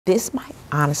This might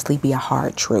honestly be a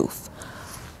hard truth.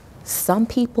 Some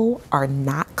people are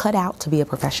not cut out to be a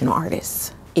professional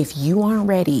artist. If you aren't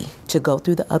ready to go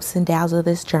through the ups and downs of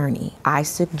this journey, I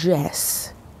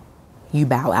suggest you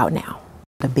bow out now.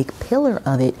 A big pillar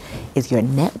of it is your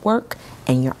network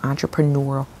and your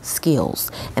entrepreneurial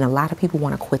skills. And a lot of people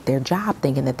want to quit their job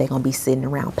thinking that they're going to be sitting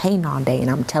around painting all day.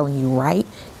 And I'm telling you right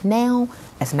now,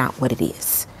 that's not what it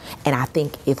is. And I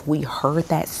think if we heard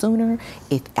that sooner,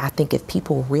 if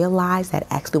people realize that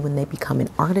actually when they become an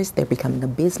artist, they're becoming a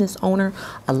business owner,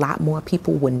 a lot more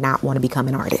people would not want to become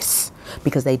an artist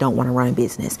because they don't want to run a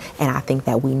business. And I think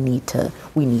that we need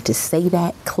to say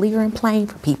that clear and plain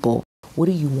for people. What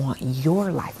do you want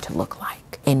your life to look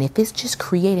like? And if it's just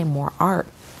creating more art,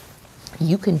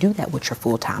 you can do that with your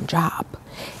full-time job.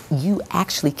 You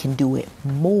actually can do it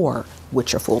more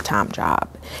with your full-time job.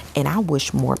 And I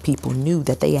wish more people knew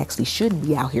that they actually shouldn't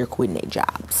be out here quitting their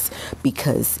jobs,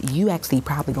 because you actually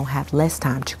probably gonna have less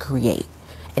time to create.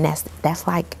 And that's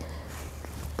like,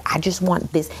 I just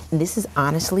want this, and this is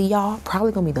honestly, y'all,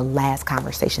 probably gonna be the last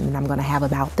conversation that I'm gonna have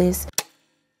about this.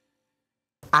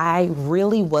 I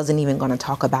really wasn't even gonna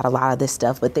talk about a lot of this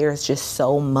stuff, but there's just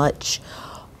so much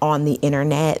on the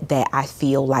internet that I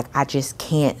feel like I just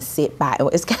can't sit by.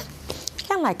 It's kind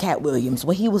of like Cat Williams,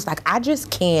 when he was like, I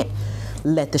just can't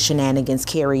let the shenanigans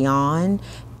carry on.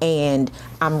 And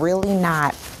I'm really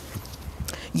not,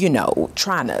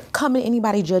 trying to come at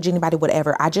anybody, judge anybody,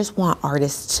 whatever. I just want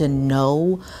artists to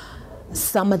know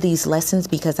some of these lessons,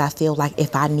 because I feel like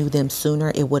if I knew them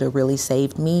sooner, it would have really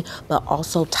saved me. But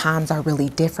also times are really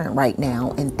different right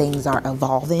now and things are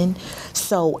evolving.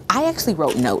 So I actually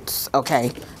wrote notes,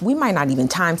 okay? We might not even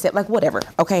time set, like whatever,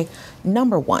 okay?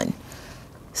 Number one,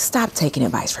 stop taking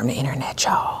advice from the internet,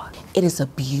 y'all. It is a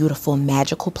beautiful,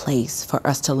 magical place for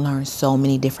us to learn so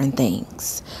many different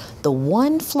things. The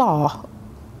one flaw,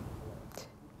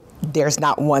 there's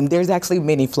not one, there's actually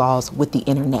many flaws with the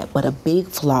internet, but a big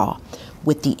flaw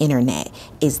with the internet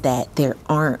is that there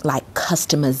aren't like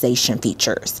customization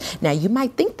features. Now you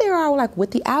might think there are, like with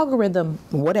the algorithm,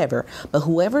 whatever, but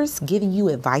whoever's giving you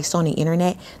advice on the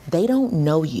internet, they don't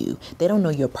know you. They don't know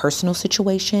your personal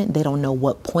situation. They don't know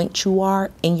what point you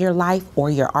are in your life or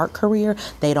your art career.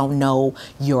 They don't know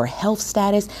your health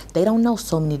status. They don't know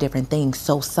so many different things.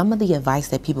 So some of the advice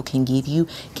that people can give you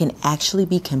can actually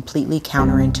be completely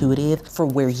counterintuitive for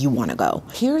where you want to go.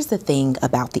 Here's the thing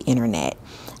about the internet.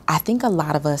 I think a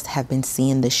lot of us have been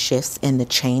seeing the shifts and the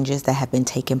changes that have been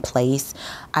taking place.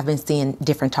 I've been seeing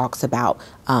different talks about,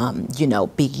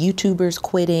 big YouTubers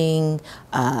quitting,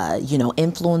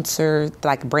 influencers,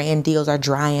 like brand deals are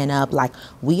drying up. Like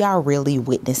we are really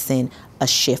witnessing a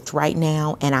shift right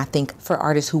now. And I think for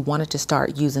artists who wanted to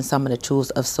start using some of the tools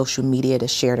of social media to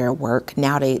share their work,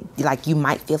 now you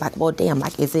might feel like, well, damn,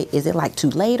 like, is it like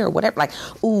too late or whatever? Like,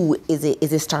 ooh, is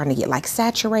it starting to get like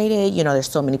saturated? There's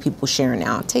so many people sharing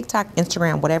now on TikTok,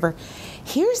 Instagram, whatever.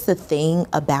 Here's the thing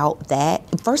about that.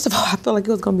 First of all, I feel like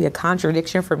it was going to be a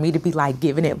contradiction for me to be like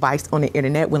giving advice on the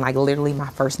internet when like literally my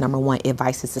first number one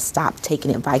advice is to stop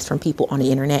taking advice from people on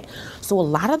the internet. So a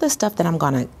lot of the stuff that I'm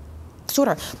going to sort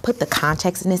of put the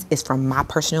context in this is from my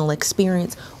personal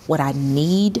experience. What I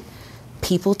need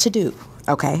people to do,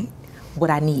 okay? What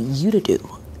I need you to do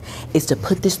is to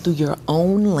put this through your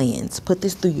own lens, put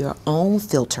this through your own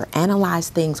filter, analyze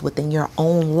things within your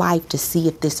own life to see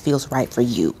if this feels right for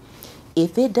you.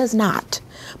 If it does not,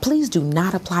 please do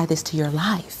not apply this to your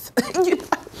life.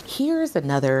 Here's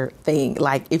another thing,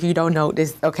 like if you don't know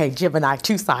this, okay, Gemini,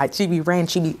 two sides, she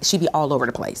be all over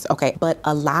the place, okay? But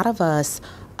a lot of us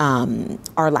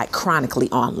are like chronically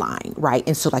online, right?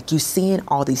 And so like you seeing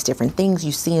all these different things,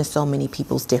 you seeing so many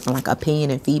people's different like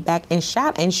opinion and feedback, and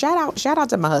shout out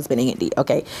to my husband, Andy.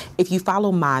 Okay. If you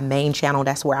follow my main channel,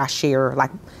 that's where I share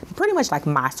like pretty much like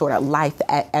my sort of life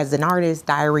as an artist,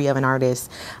 diary of an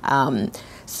artist.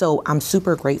 So I'm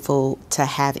super grateful to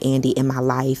have Andy in my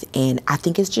life. And I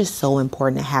think it's just so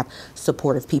important to have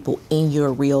supportive people in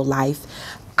your real life.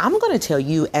 I'm going to tell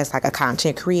you as like a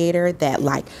content creator that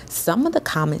like some of the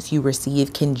comments you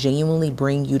receive can genuinely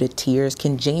bring you to tears,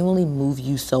 can genuinely move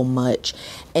you so much.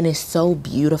 And it's so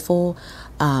beautiful.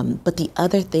 But the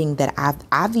other thing that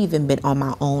I've even been on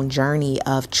my own journey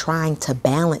of trying to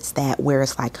balance that, where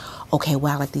it's like, okay,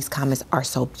 wow, like these comments are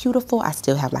so beautiful. I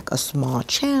still have like a small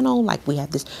channel. Like we have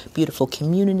this beautiful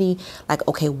community. Like,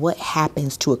 okay, what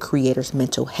happens to a creator's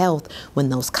mental health when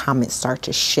those comments start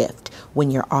to shift,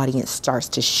 when your audience starts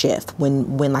to shift,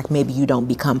 when like maybe you don't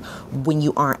become, when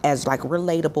you aren't as like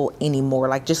relatable anymore,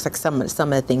 like just like some of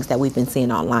the things that we've been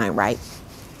seeing online, right?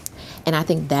 And I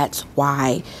think that's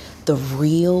why the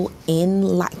real in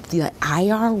life, the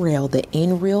IRL, the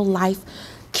in real life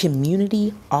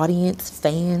community, audience,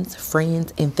 fans,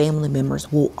 friends, and family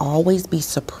members will always be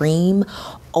supreme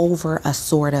over a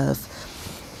sort of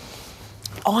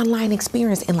online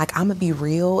experience. And like, I'm gonna be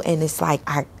real, and it's like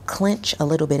I clench a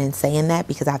little bit in saying that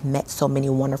because I've met so many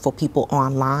wonderful people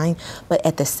online, but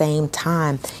at the same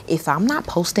time, if I'm not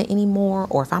posting anymore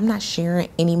or if I'm not sharing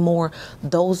anymore,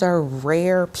 those are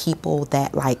rare people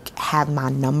that like have my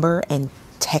number and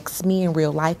text me in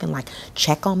real life and like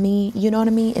check on me, you know what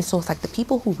I mean? And so it's like the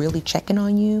people who really checking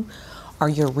on you are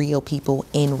your real people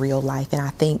in real life. And I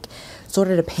think sort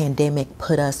of the pandemic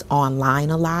put us online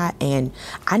a lot. And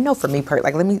I know for me,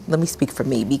 like, let me speak for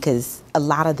me, because a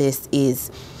lot of this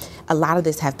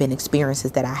have been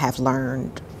experiences that I have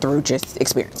learned through just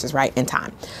experiences, right, in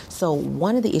time. So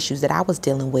one of the issues that I was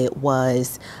dealing with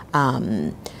was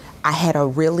I had a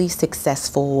really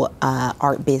successful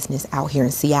art business out here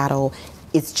in Seattle.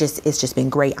 It's just been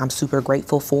great. I'm super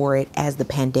grateful for it as the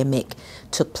pandemic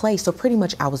took place. So pretty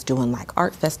much I was doing like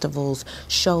art festivals,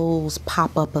 shows,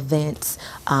 pop-up events,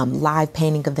 live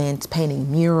painting events, painting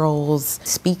murals,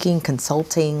 speaking,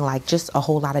 consulting, like just a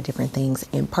whole lot of different things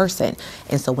in person.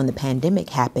 And so when the pandemic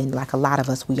happened, like a lot of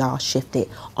us, we all shifted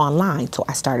online. So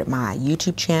I started my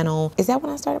YouTube channel. Is that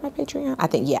when I started my Patreon? I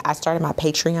think, yeah, I started my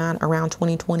Patreon around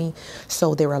 2020.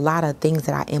 So there were a lot of things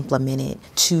that I implemented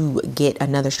to get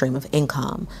another stream of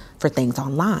income for things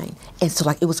online. And so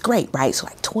like, it was great, right? So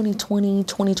like 2020,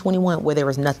 2021, where there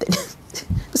was nothing,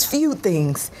 there's few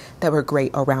things that were great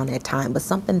around that time, but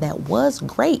something that was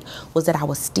great was that I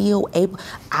was still able,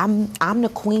 I'm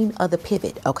the queen of the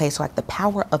pivot. Okay. So like the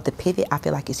power of the pivot, I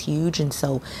feel like is huge. And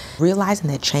so realizing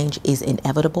that change is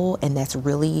inevitable and that's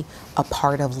really a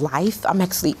part of life. I'm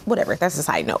actually, whatever, that's a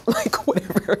side note, like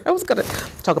whatever. I was going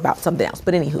to talk about something else,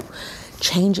 but anywho,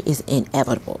 change is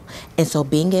inevitable. And so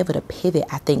being able to pivot,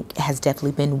 I think, has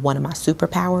definitely been one of my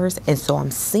superpowers. And so I'm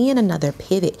seeing another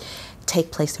pivot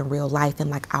take place in real life.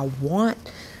 And like, I want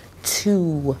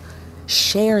to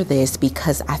share this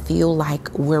because I feel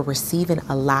like we're receiving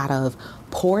a lot of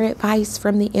poor advice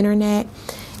from the internet.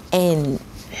 And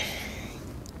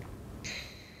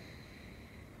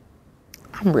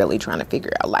I'm really trying to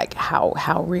figure out like how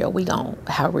real we gonna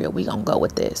go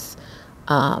with this.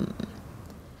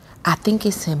 I think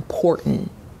it's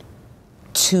important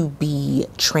to be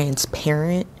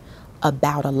transparent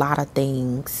about a lot of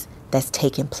things that's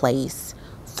taking place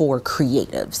for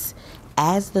creatives.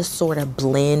 As the sort of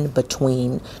blend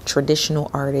between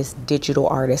traditional artists, digital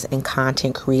artists, and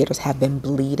content creators have been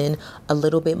bleeding a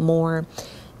little bit more,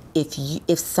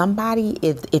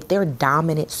 if their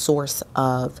dominant source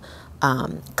of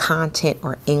content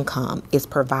or income is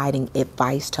providing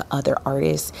advice to other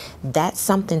artists, that's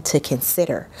something to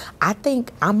consider. I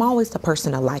think I'm always the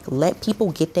person to like let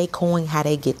people get their coin how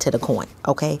they get to the coin.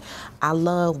 Okay. I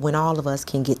love when all of us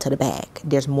can get to the bag.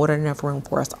 There's more than enough room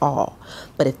for us all.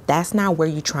 But if that's not where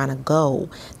you're trying to go,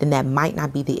 then that might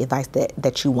not be the advice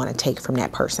that you want to take from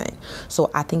that person.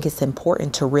 So I think it's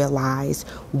important to realize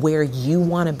where you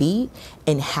want to be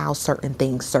and how certain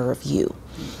things serve you.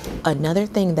 Another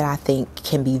thing that I think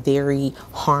can be very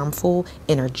harmful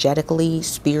energetically,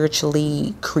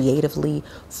 spiritually, creatively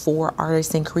for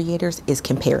artists and creators is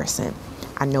comparison.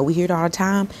 I know we hear it all the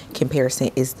time.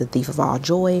 Comparison is the thief of all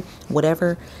joy,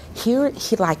 whatever. I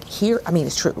mean,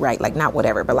 it's true, right? Like, not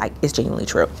whatever, but like, it's genuinely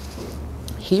true.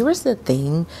 Here is the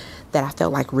thing that I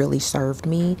felt like really served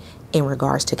me in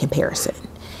regards to comparison.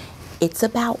 It's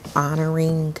about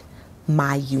honoring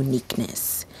my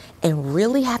uniqueness and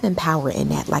really having power in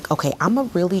that. Like, okay, I'm gonna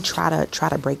really try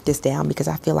to break this down because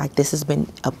I feel like this has been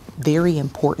a very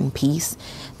important piece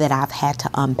that I've had to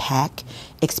unpack,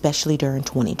 especially during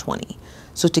 2020.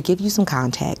 So to give you some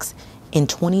context, in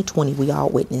 2020, we all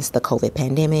witnessed the COVID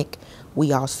pandemic.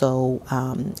 We also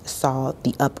saw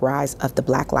the uprise of the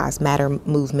Black Lives Matter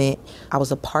movement. I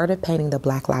was a part of painting the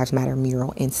Black Lives Matter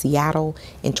mural in Seattle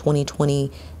in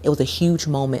 2020. It was a huge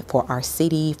moment for our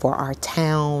city, for our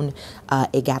town.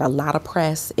 It got a lot of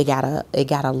press. It got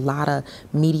a lot of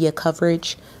media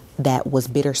coverage that was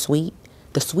bittersweet.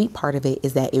 The sweet part of it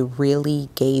is that it really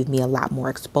gave me a lot more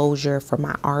exposure for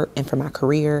my art and for my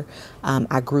career.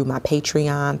 I grew my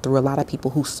Patreon through a lot of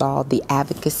people who saw the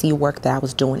advocacy work that I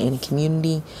was doing in the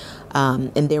community.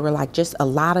 And there were like just a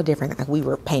lot of different, like we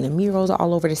were painting murals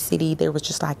all over the city. There was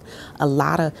just like a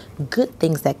lot of good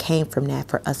things that came from that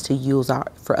for us to use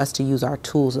our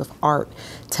tools of art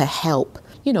to help,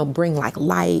 bring like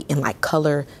light and like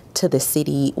color to the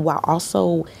city while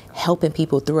also helping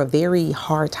people through a very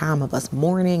hard time of us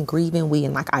mourning, grieving, we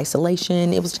in like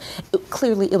isolation. It was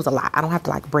a lot. I don't have to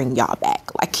like bring y'all back.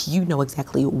 Like,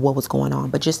 exactly what was going on,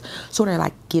 but just sort of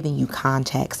like giving you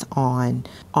context on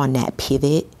that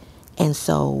pivot And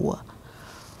so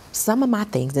some of my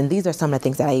things, and these are some of the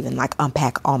things that I even like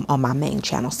unpack on my main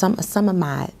channel. Some of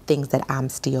my things that I'm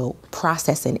still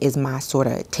processing is my sort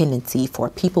of tendency for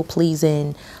people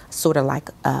pleasing, sort of like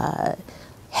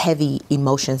heavy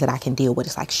emotions that I can deal with.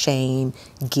 It's like shame,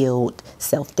 guilt,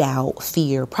 self-doubt,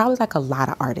 fear, probably like a lot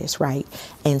of artists, right?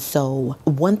 And so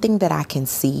one thing that I can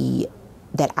see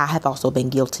that I have also been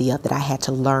guilty of, that I had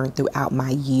to learn throughout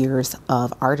my years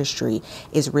of artistry,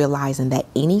 is realizing that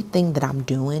anything that I'm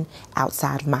doing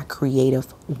outside of my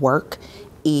creative work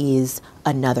is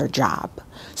another job.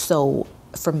 So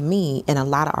for me, and a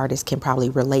lot of artists can probably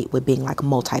relate with being like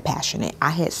multi-passionate.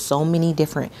 I had so many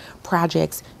different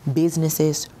projects,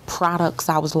 businesses, products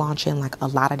I was launching, like a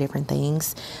lot of different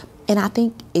things. And I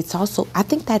think I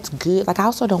think that's good. Like, I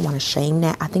also don't want to shame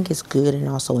that. I think it's good and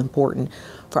also important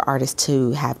for artists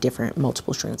to have different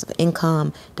multiple streams of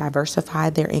income,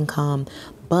 diversify their income.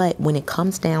 But when it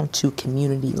comes down to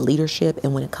community leadership,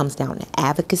 and when it comes down to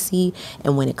advocacy,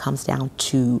 and when it comes down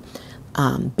to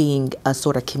being a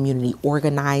sort of community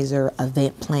organizer,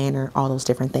 event planner, all those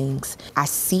different things, I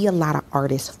see a lot of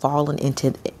artists falling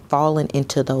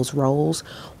into those roles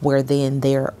where then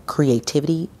their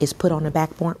creativity is put on the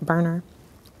back burner,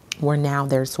 where now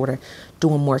they're sort of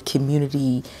doing more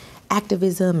community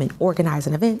activism and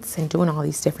organizing events and doing all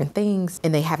these different things,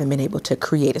 and they haven't been able to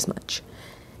create as much.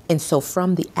 And so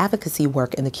from the advocacy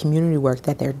work and the community work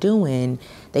that they're doing,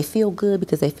 they feel good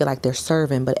because they feel like they're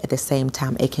serving, but at the same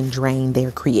time, it can drain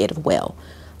their creative well,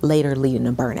 later leading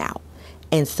to burnout.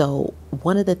 And so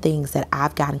one of the things that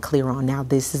I've gotten clear on now,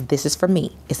 this is for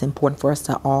me. It's important for us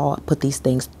to all put these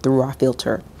things through our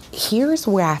filter. Here's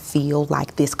where I feel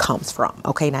like this comes from.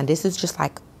 Okay, now this is just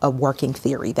like a working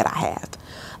theory that I have.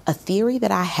 A theory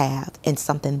that I have, and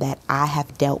something that I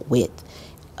have dealt with.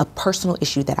 A personal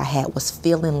issue that I had was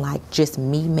feeling like just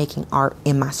me making art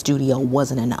in my studio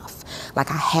wasn't enough. Like,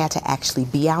 I had to actually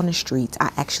be out in the streets. I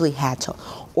actually had to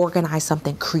organize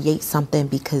something, create something,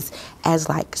 because as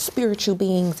like spiritual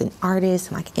beings and artists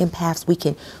and like empaths,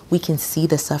 we can see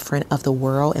the suffering of the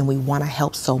world, and we want to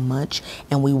help so much,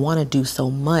 and we want to do so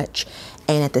much.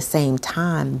 And at the same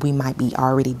time, we might be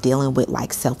already dealing with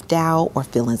like self-doubt or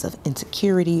feelings of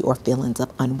insecurity or feelings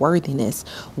of unworthiness,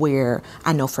 where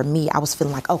I know for me, I was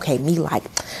feeling like, okay, me like,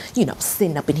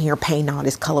 sitting up in here painting all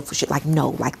this colorful shit. Like,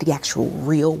 no, like the actual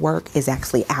real work is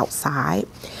actually outside.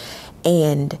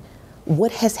 And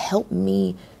what has helped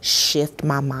me shift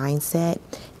my mindset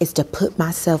is to put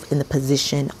myself in the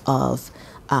position of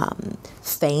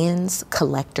fans,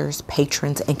 collectors,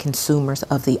 patrons, and consumers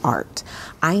of the art.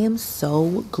 I am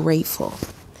so grateful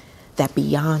that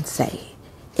Beyonce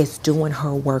is doing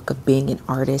her work of being an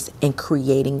artist and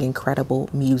creating incredible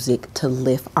music to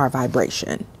lift our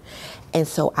vibration. And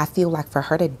so I feel like for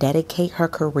her to dedicate her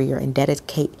career and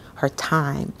dedicate her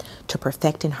time to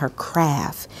perfecting her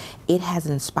craft, it has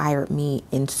inspired me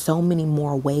in so many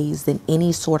more ways than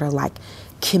any sort of like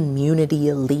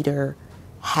community leader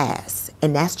has.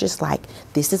 And that's just like,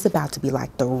 this is about to be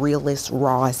like the realest,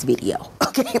 rawest video.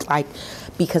 Okay, like,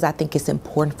 because I think it's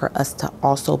important for us to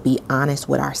also be honest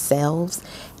with ourselves.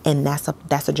 And that's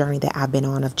a journey that I've been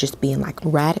on, of just being like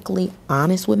radically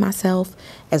honest with myself,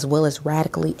 as well as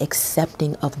radically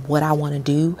accepting of what I want to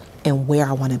do and where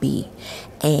I want to be.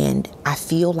 And I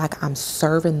feel like I'm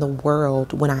serving the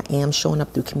world when I am showing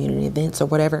up through community events or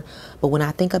whatever. But when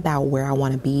I think about where I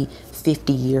want to be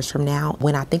 50 years from now,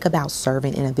 when I think about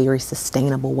serving in a very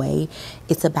sustainable way,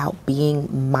 it's about being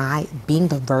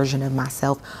the version of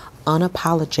myself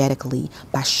unapologetically,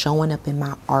 by showing up in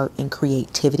my art and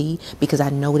creativity, because I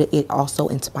know that it also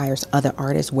inspires other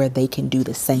artists where they can do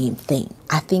the same thing.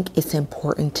 I think it's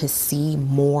important to see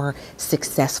more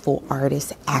successful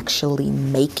artists actually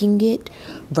making it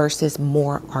versus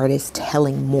more artists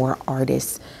telling more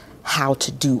artists how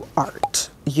to do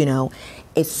art.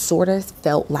 It sort of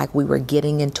felt like we were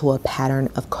getting into a pattern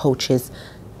of coaches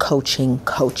coaching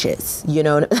coaches,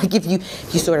 like if you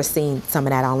sort of seen some of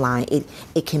that online,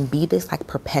 it can be this like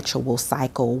perpetual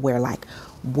cycle where like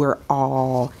we're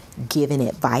all giving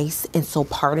advice. And so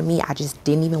part of me, I just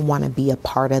didn't even want to be a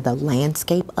part of the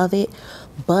landscape of it.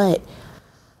 But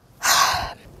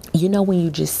when you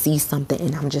just see something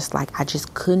and I'm just like, I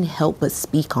just couldn't help but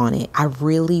speak on it. I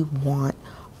really want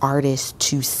artists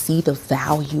to see the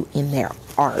value in their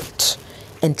art,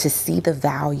 and to see the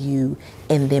value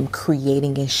in them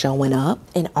creating and showing up,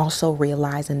 and also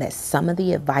realizing that some of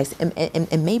the advice,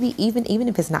 and maybe even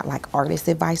if it's not like artist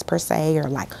advice per se, or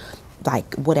like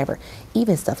whatever,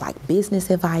 even stuff like business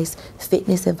advice,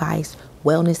 fitness advice,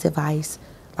 wellness advice,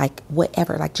 like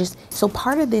whatever, like just, so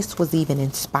part of this was even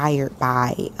inspired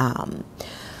by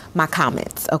my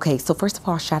comments. Okay, so first of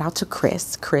all, shout out to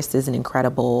Chris. Chris is an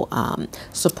incredible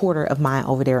supporter of mine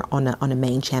over there on the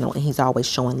main channel, and he's always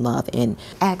showing love and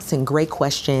asking great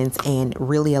questions and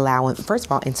really allowing, first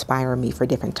of all, inspiring me for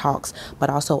different talks, but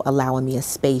also allowing me a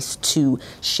space to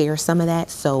share some of that.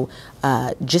 So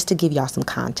just to give y'all some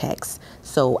context,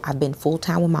 so I've been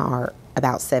full-time with my art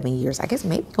about 7 years, I guess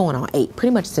maybe going on 8,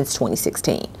 pretty much since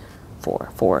 2016.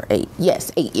 8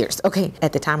 yes, 8 years. Okay,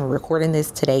 at the time of recording this,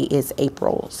 today is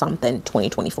April something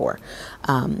 2024.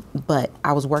 But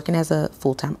I was working as a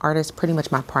full-time artist. Pretty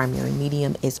much my primary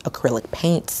medium is acrylic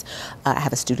paints. I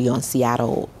have a studio in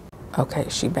Seattle. Okay,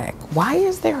 she back. Why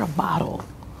is there a bottle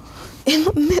in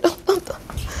the middle of the,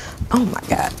 oh my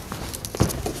God,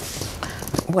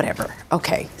 whatever.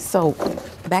 Okay, so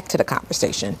back to the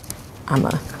conversation.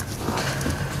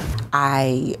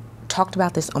 I talked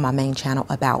about this on my main channel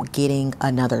about getting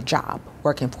another job,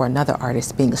 working for another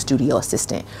artist, being a studio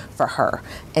assistant for her.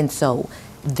 And so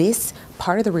this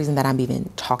part of the reason that I'm even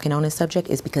talking on this subject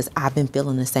is because I've been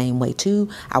feeling the same way too.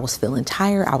 I was feeling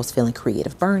tired. I was feeling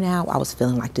creative burnout. I was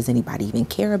feeling like, does anybody even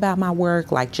care about my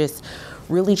work? Like just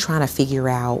really trying to figure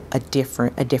out a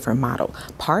different model.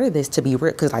 Part of this, to be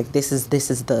real, because like this is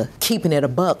the Keeping It a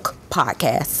Buck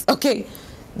podcast. Okay.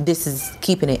 This is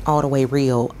keeping it all the way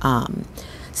real.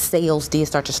 Sales did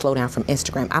start to slow down from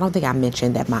Instagram. I don't think I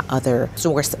mentioned that my other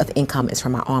source of income is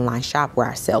from my online shop where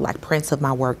I sell like prints of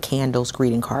my work, candles,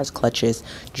 greeting cards, clutches,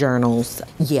 journals.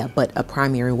 Yeah, but a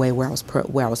primary way where I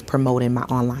was promoting my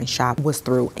online shop was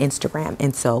through Instagram.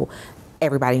 And so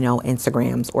everybody know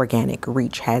Instagram's organic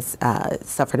reach has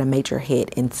suffered a major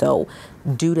hit. And so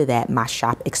due to that, my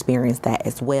shop experienced that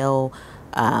as well.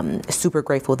 Super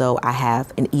grateful though. I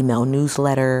have an email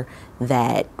newsletter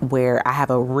where I have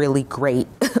a really great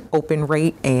open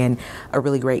rate and a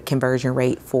really great conversion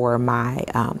rate for my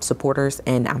supporters,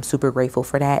 and I'm super grateful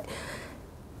for that.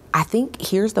 I think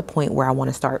here's the point where I want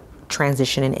to start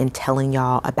transitioning and telling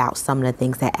y'all about some of the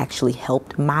things that actually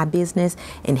helped my business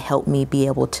and helped me be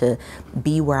able to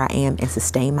be where I am and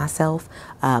sustain myself.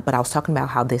 But I was talking about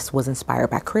how this was inspired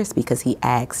by Chris because he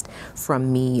asked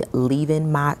from me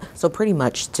leaving so pretty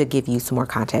much to give you some more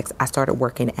context, I started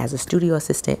working as a studio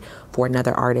assistant for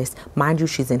another artist. Mind you,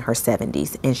 she's in her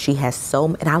 70s and she has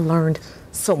and I learned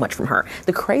so much from her.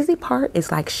 The crazy part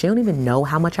is like, she don't even know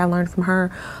how much I learned from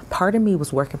her. Part of me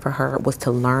was working for her was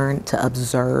to learn, to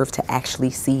observe, to actually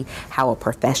see how a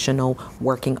professional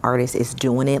working artist is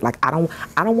doing it. Like, I don't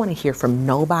want to hear from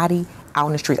nobody out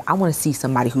on the streets. I want to see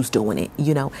somebody who's doing it,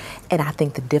 you know? And I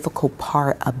think the difficult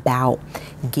part about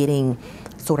getting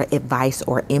sort of advice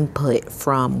or input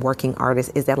from working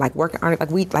artists is that like working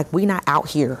artists, we not out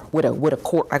here with a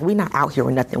court, like we not out here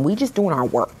with nothing. We just doing our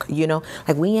work, you know,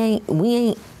 like we ain't,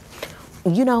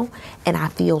 you know, and I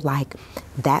feel like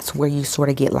that's where you sort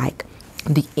of get like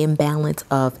the imbalance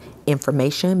of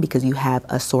information, because you have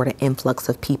a sort of influx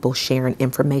of people sharing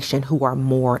information who are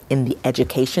more in the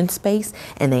education space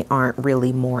and they aren't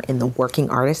really more in the working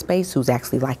artist space who's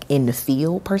actually like in the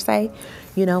field per se,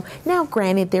 you know. Now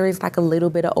granted, there is like a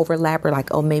little bit of overlap, or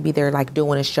like, oh, maybe they're like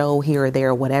doing a show here or there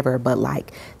or whatever, but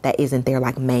like that isn't their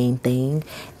like main thing.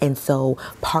 And so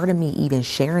part of me even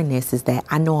sharing this is that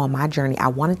I know on my journey I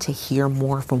wanted to hear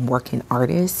more from working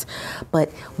artists,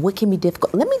 but what can be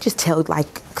difficult, let me just tell you,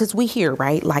 like, because we hear,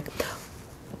 right, like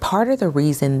part of the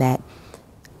reason that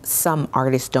some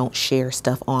artists don't share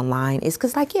stuff online is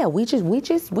because, like, yeah, we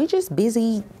just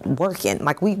busy working.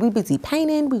 Like we busy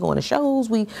painting, we going to shows,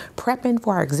 we prepping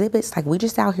for our exhibits. Like we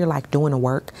just out here like doing the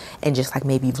work and just like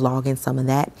maybe vlogging some of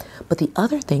that. But the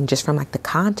other thing, just from like the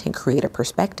content creator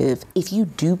perspective, if you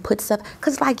do put stuff,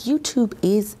 because like YouTube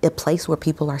is a place where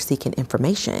people are seeking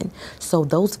information. So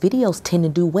those videos tend to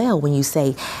do well when you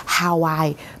say how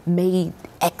I made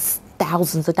X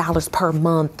thousands of dollars per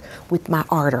month with my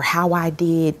art, or how I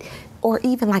did, or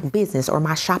even like business, or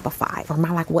my Shopify, or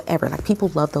my like whatever. Like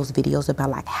people love those videos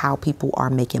about like how people are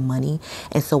making money.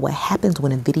 And so what happens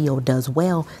when a video does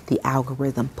well, the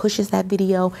algorithm pushes that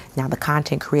video. Now the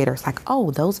content creator is like,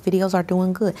 oh, those videos are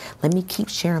doing good. Let me keep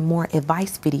sharing more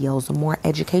advice videos, more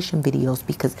education videos,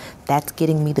 because that's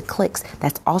getting me the clicks.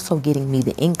 That's also getting me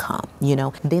the income, you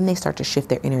know. Then they start to shift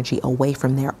their energy away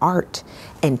from their art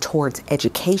and towards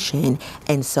education.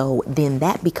 And so then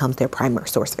that becomes their primary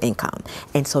source of income.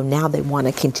 And so now they want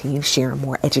to continue sharing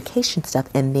more education stuff,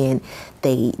 and then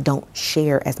they don't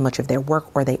share as much of their work,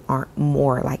 or they aren't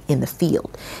more like in the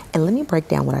field. And let me break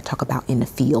down what I talk about in the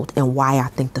field and why I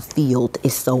think the field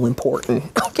is so important.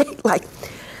 Okay, like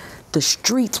the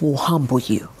streets will humble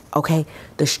you. Okay,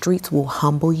 the streets will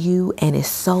humble you, and it's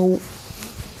so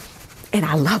And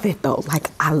I love it though. Like,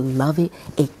 I love it.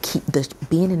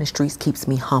 Being in the streets keeps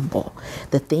me humble.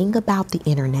 The thing about the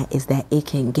internet is that it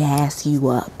can gas you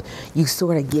up. You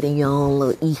sort of get in your own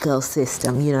little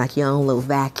ecosystem, you know, like your own little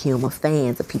vacuum of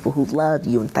fans, of people who love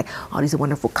you, and it's like all these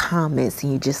wonderful comments,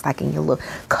 and you just like in your little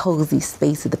cozy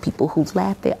space of the people who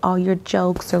laugh at all your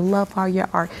jokes or love all your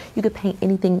art. You could paint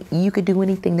anything, you could do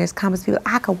anything. There's comments, people,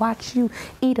 I could watch you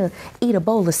eat a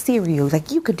bowl of cereal.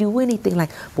 Like, you could do anything.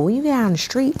 Like, but when you get out on the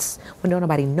streets, when don't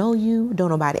nobody know you,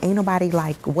 ain't nobody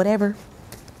like whatever.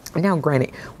 Now,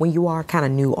 granted, when you are kind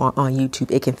of new on YouTube,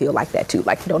 it can feel like that too.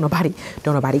 Like, don't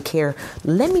nobody care.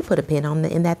 Let me put a pin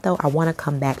in that though. I want to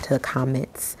come back to the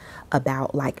comments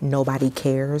about like nobody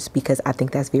cares, because I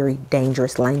think that's very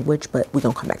dangerous language, but we're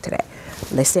gonna come back to that.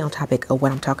 Let's stay on topic of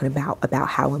what I'm talking about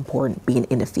how important being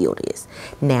in the field is.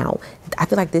 Now, I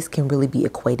feel like this can really be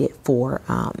equated for,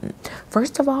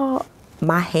 first of all,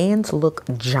 my hands look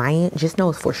giant. Just know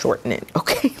it's for shortening,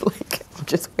 okay? Like, I'm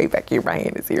just way back here. My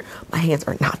hand is here. My hands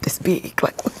are not this big.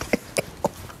 Like,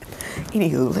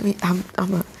 anywho,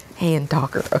 I'm a hand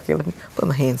talker. Okay, let me put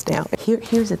my hands down.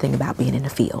 Here's the thing about being in the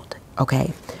field,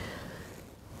 okay?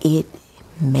 It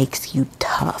makes you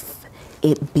tough.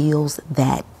 It builds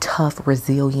that tough,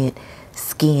 resilient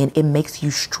skin. It makes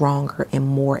you stronger and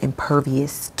more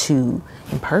impervious?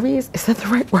 Is that the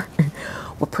right word?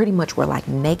 Well, pretty much where like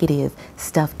negative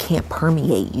stuff can't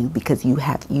permeate you, because you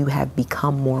have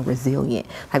become more resilient.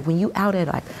 Like when you out at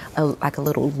like a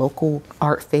little local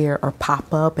art fair or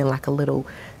pop up, and like a little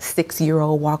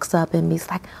 6-year-old walks up and me's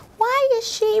like, why is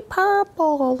she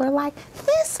purple? Or like,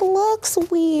 this looks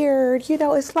weird. You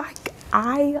know, it's like,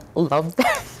 I love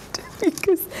that.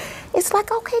 Because it's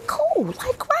like, okay, cool,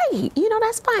 like, great, you know,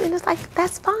 that's fine. And it's like,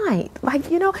 that's fine. Like,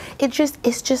 you know, it's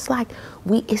just like,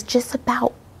 it's just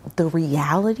about the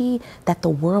reality that the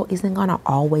world isn't gonna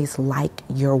always like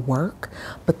your work,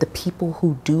 but the people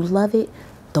who do love it,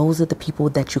 those are the people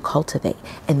that you cultivate.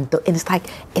 And it's like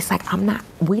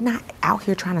we're not out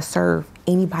here trying to serve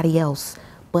anybody else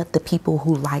but the people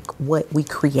who like what we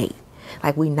create.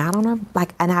 Like, we not on a,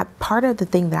 like, and part of the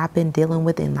thing that I've been dealing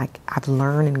with, and like I've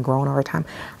learned and grown over time,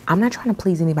 I'm not trying to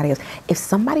please anybody else. If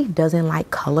somebody doesn't like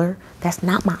color, that's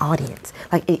not my audience.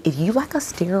 Like, if you like a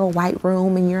sterile white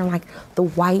room and you're like the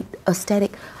white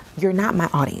aesthetic, you're not my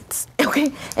audience,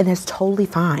 okay? And that's totally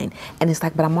fine. And it's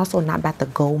like, but I'm also not about to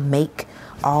go make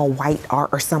all white art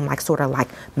or some like sort of like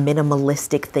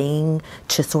minimalistic thing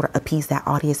to sort of appease that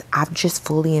audience. I've just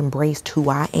fully embraced who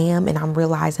I am, and I'm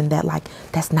realizing that like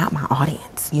that's not my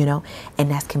audience, you know, and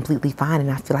that's completely fine.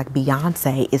 And I feel like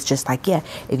Beyonce is just like, yeah,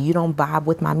 if you don't vibe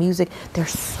with my music,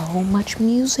 there's so much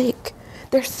music.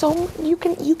 There's so, you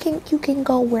can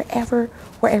go wherever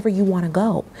you want to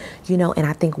go, you know. And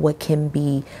I think what can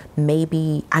be,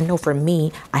 maybe, I know for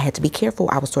me, I had to be careful.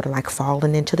 I was sort of like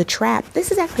falling into the trap.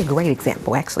 This is actually a great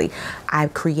example. Actually,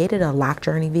 I've created a lock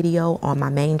journey video on my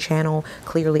main channel.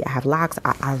 Clearly I have locks.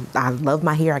 I love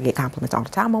my hair. I get compliments all the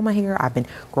time on my hair. I've been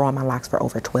growing my locks for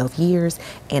over 12 years,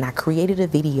 and I created a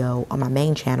video on my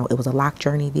main channel. It was a lock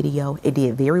journey video. It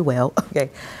did very well. Okay.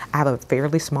 I have a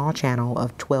fairly small channel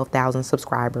of 12,000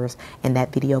 subscribers, and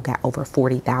that video got over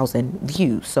 40,000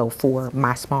 views. So for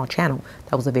my small channel,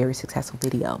 that was a very successful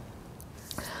video.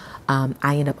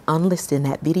 I ended up unlisting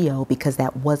that video because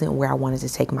that wasn't where I wanted to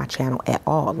take my channel at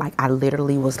all. Like, I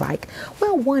literally was like,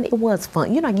 well, one, it was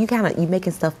fun. You know, you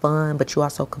making stuff fun, but you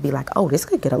also could be like, oh, this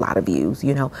could get a lot of views,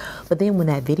 you know. But then when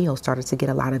that video started to get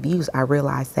a lot of views, I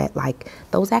realized that like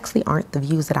those actually aren't the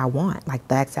views that I want. Like,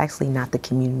 that's actually not the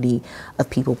community of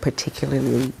people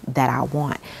particularly that I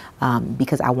want.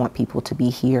 Because I want people to be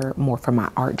here more for my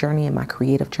art journey and my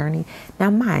creative journey. Now,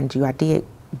 mind you, I did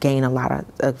gain a lot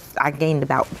I gained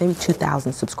about maybe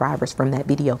 2,000 subscribers from that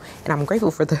video, and I'm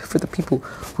grateful for the people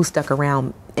who stuck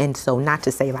around. And so, not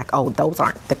to say like, oh, those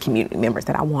aren't the community members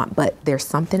that I want, but there's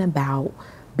something about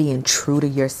being true to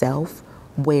yourself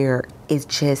where it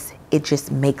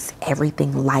just makes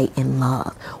everything light and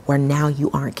love, where now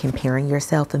you aren't comparing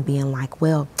yourself and being like,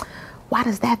 well, why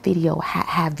does that video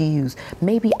have views?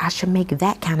 Maybe I should make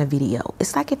that kind of video.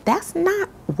 It's like, if that's not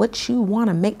what you want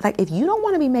to make, like if you don't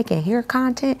want to be making hair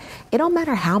content, it don't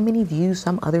matter how many views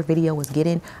some other video is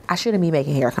getting. I shouldn't be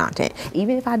making hair content,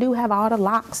 even if I do have all the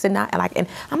locks and not like. And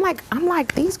I'm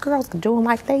like these girls doing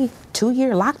like they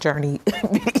 2-year lock journey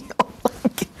video.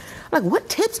 Like, what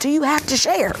tips do you have to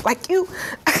share? Like, you,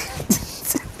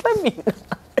 let me know.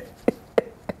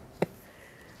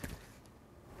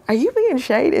 Are you being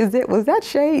shade? Was that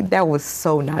shade? That was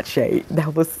so not shade.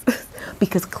 That was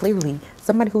because clearly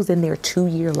somebody who's in their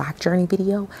 2-year lock journey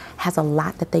video has a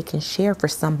lot that they can share for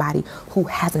somebody who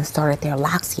hasn't started their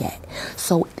locks yet.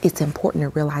 So it's important to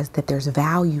realize that there's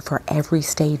value for every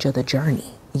stage of the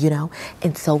journey.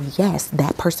 And so yes,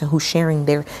 that person who's sharing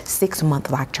their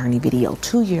 6-month lock journey video,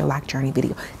 2-year lock journey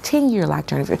video, 10-year lock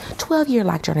journey video, 12-year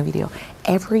lock journey video,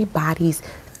 everybody's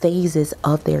phases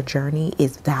of their journey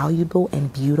is valuable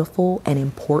and beautiful and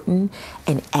important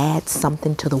and adds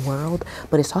something to the world.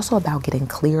 But it's also about getting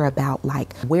clear about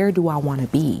like, where do I want to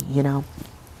be?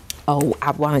 Oh, I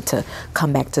wanted to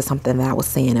come back to something that I was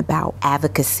saying about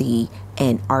advocacy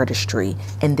and artistry.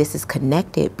 And this is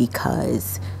connected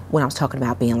because when I was talking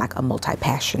about being like a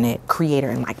multi-passionate creator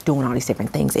and like doing all these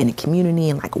different things in the community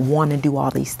and like want to do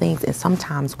all these things. And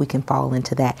sometimes we can fall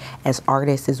into that as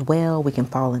artists as well. We can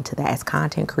fall into that as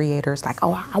content creators. Like,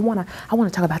 oh, I want to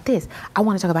talk about this. I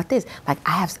want to talk about this. Like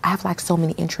I have like so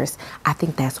many interests. I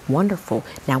think that's wonderful.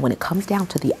 Now, when it comes down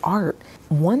to the art,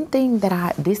 one thing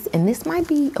that this might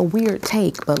be a weird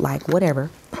take, but like whatever.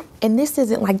 And this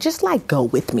isn't like, just like go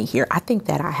with me here. I think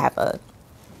that I have a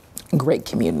great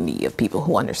community of people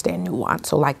who understand nuance.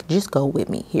 So like, just go with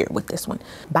me here with this one.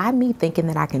 By me thinking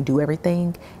that I can do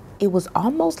everything, it was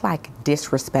almost like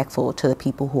disrespectful to the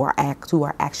people who are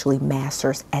actually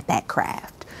masters at that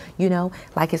craft.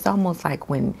 Like it's almost like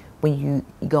when you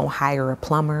go hire a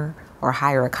plumber or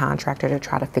hire a contractor to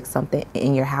try to fix something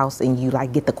in your house and you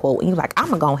like get the quote and you're like, I'm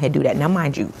gonna go ahead and do that. Now,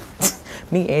 mind you,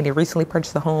 me and Andy recently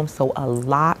purchased a home. So a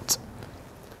lot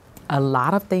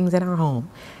of things in our home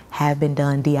have been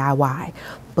done DIY,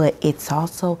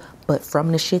 but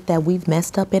from the shit that we've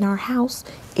messed up in our house,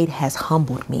 it has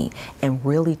humbled me and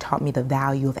really taught me the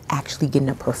value of actually getting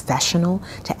a professional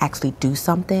to actually do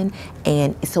something.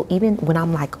 And so even when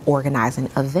I'm like organizing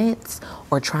events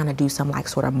or trying to do some like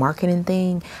sort of marketing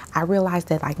thing, I realized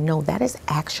that like, no, that is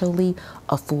actually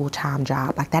a full-time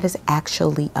job. Like that is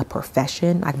actually a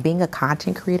profession. Like being a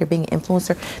content creator, being an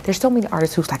influencer, there's so many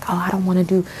artists who's like, oh, I don't want to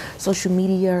do social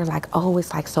media, or like, oh,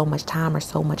 it's like so much time or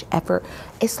so much effort.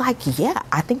 It's like, yeah,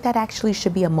 I think that actually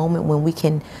should be a moment when we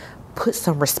can put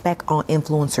some respect on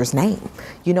influencers' name,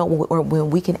 or when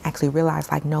we can actually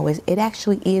realize like, no, it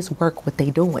actually is work what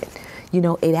they doing.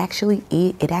 It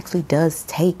actually does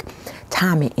take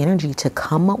time and energy to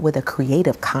come up with a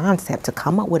creative concept, to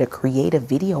come up with a creative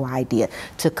video idea,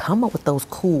 to come up with those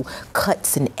cool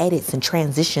cuts and edits and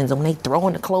transitions, and when they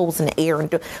throwing the clothes in the air and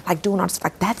doing all this,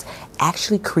 like that's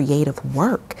actually creative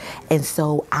work. And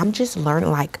so I'm just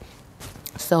learning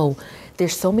so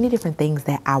there's so many different things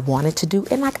that I wanted to do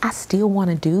and like I still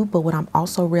want to do, but what I'm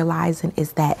also realizing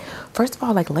is that, first of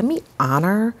all, like let me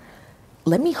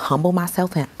humble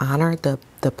myself and honor the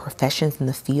professions in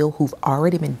the field who've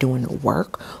already been doing the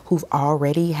work, who've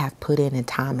already have put in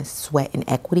time and sweat and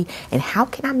equity, and how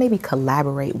can I maybe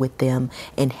collaborate with them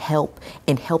and help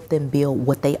them build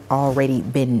what they already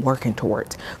been working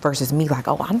towards, versus me like,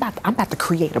 oh, I'm about to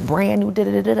create a brand new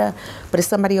da-da-da-da-da, but it's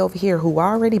somebody over here who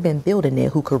already been building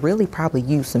it, who could really probably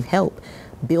use some help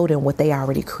building what they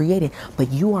already created.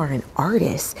 But you are an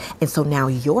artist, and so now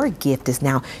your gift is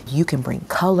now you can bring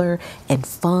color and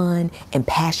fun and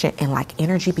passion and like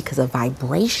energy, because a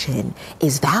vibration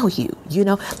is value.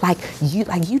 Like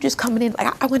you just coming in.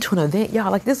 Like I went to an event,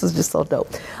 y'all, like this is just so dope.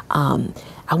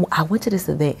 I went to this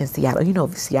event in Seattle,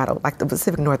 Seattle, like the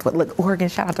Pacific Northwest. Look, Oregon,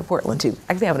 shout out to Portland too.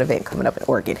 I actually have an event coming up in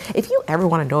Oregon. If you ever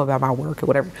want to know about my work or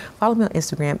whatever, follow me on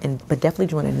Instagram, but definitely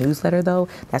join a newsletter though.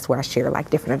 That's where I share like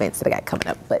different events that I got coming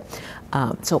up. But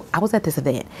so I was at this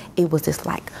event. It was this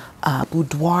like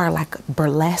boudoir, like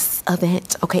burlesque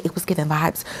event. Okay, it was giving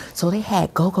vibes. So they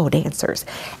had go-go dancers,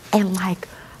 and like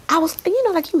I was,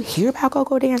 like you hear about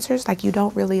go-go dancers, like you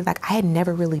don't really, like I had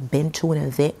never really been to an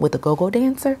event with a go-go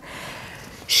dancer.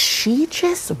 She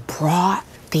just brought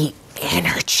the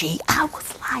energy.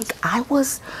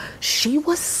 She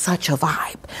was such a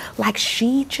vibe. Like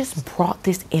she just brought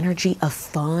this energy of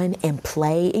fun and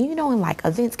play. And and like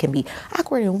events can be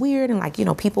awkward and weird, and like,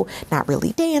 people not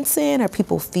really dancing or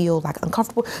people feel like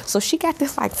uncomfortable. So she got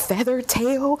this like feather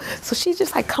tail. So she's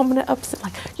just like coming up,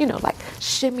 like, like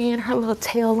shimmying her little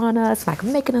tail on us, like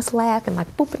making us laugh and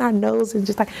like booping our nose and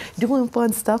just like doing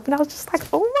fun stuff. And I was just like,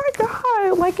 oh my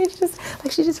God, like it's just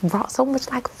like she just brought so much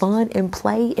like fun and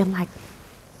play, and like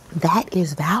that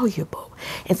is valuable.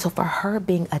 And so for her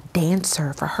being a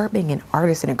dancer, for her being an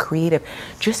artist and a creative,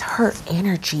 just her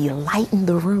energy lightened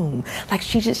the room. Like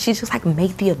she just like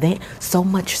made the event so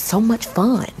much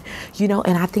fun,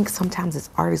 and I think sometimes as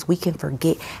artists we can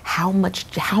forget how much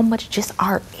just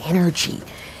our energy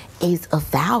is of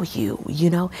value, you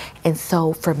know? And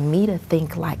so for me to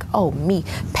think like, oh, me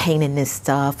painting this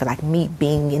stuff, like me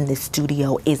being in this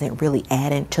studio isn't really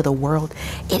adding to the world,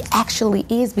 it actually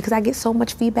is, because I get so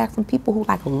much feedback from people who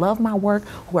like love my work,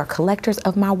 who are collectors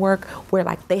of my work, where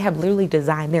like they have literally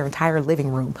designed their entire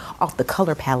living room off the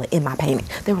color palette in my painting.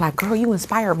 They were like, girl, you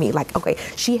inspired me. Like, okay,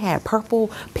 she had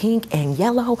purple, pink, and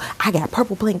yellow. I got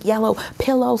purple, pink, yellow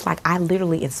pillows. Like I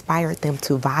literally inspired them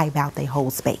to vibe out their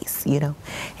whole space, you know?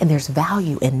 And there's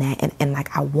value in that. And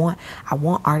like, I want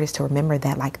artists to remember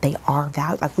that like they are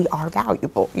valuable, like we are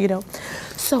valuable, you know?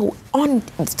 So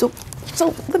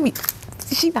let me,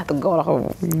 she about to go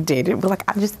home, you did it, but like,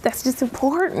 that's just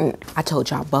important. I told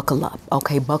y'all, buckle up,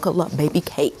 okay? Buckle up, baby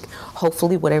cake.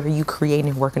 Hopefully whatever you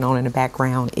creating and working on in the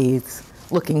background is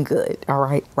looking good, all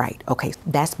right? Right, okay,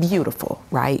 that's beautiful,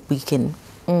 right? We can,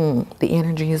 the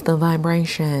energy is the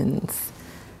vibrations.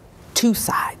 Two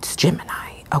sides,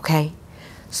 Gemini, okay?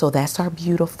 So that's our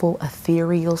beautiful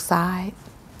ethereal side.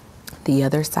 The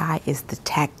other side is the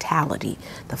tactility,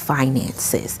 the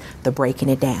finances, the breaking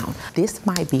it down. This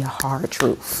might be a hard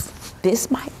truth. This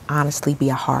might honestly be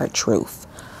a hard truth.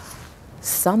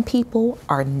 Some people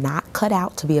are not cut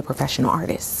out to be a professional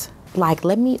artist. Like,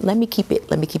 let me keep it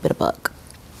a buck.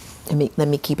 Let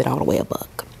me keep it all the way a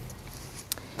buck.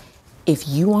 If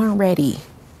you aren't ready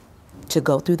to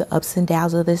go through the ups and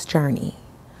downs of this journey,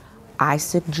 I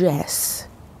suggest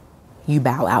you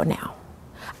bow out now.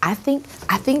 I think it's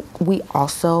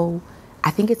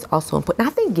also important. I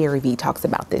think Gary Vee talks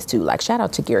about this too. Like, shout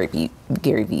out to Gary Vee.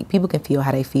 People can feel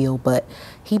how they feel, but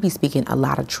he be speaking a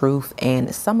lot of truth.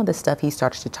 And some of the stuff he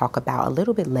starts to talk about a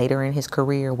little bit later in his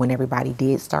career, when everybody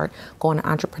did start going the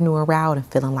entrepreneur route and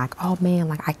feeling like, oh man,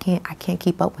 like I can't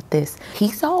keep up with this.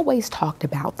 He's always talked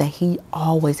about that he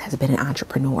always has been an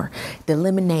entrepreneur. The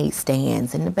lemonade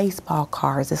stands and the baseball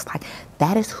cards, it's like,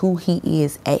 that is who he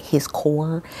is at his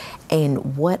core.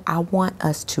 And what I want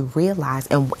us to realize,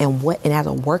 and as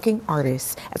a working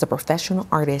artist, as a professional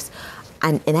artist,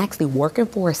 and actually working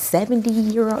for a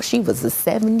 70-year-old, she was a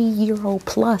 70-year-old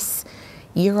plus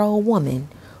woman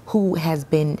who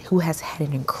has had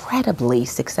an incredibly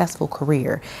successful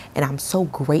career. And I'm so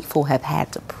grateful have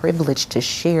had the privilege to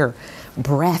share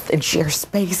breath and share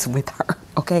space with her,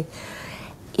 okay?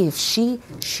 If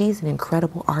she's an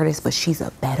incredible artist, but she's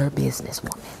a better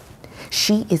businesswoman.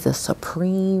 She is a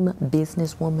supreme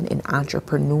businesswoman and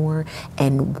entrepreneur.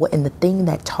 And the thing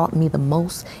that taught me the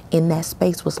most in that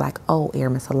space was like, oh,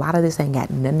 Aramis, a lot of this ain't got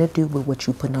nothing to do with what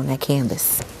you putting on that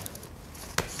canvas.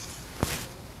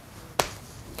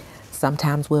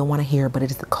 Sometimes we don't want to hear, but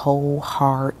it is the cold,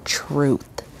 hard truth.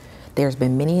 There's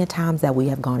been many a times that we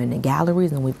have gone into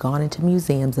galleries and we've gone into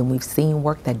museums and we've seen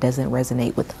work that doesn't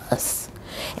resonate with us.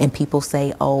 And people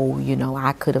say, oh, you know,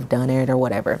 I could have done it or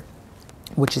whatever,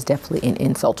 which is definitely an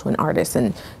insult to an artist,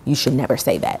 and you should never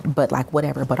say that, but like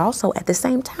whatever. But also at the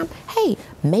same time, hey,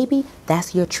 maybe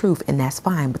that's your truth and that's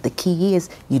fine. But the key is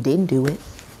you didn't do it.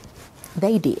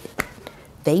 They did.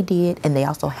 They did, and they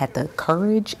also had the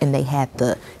courage and they had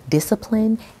the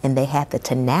discipline and they had the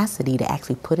tenacity to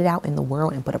actually put it out in the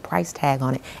world and put a price tag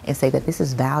on it and say that this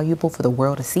is valuable for the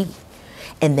world to see.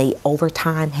 And they over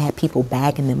time had people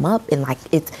bagging them up, and like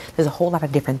there's a whole lot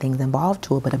of different things involved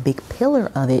to it, but a big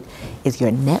pillar of it is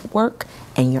your network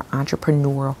and your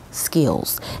entrepreneurial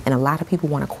skills. And a lot of people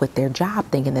want to quit their job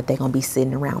thinking that they're going to be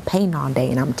sitting around painting all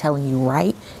day, and I'm telling you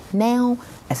right now,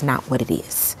 that's not what it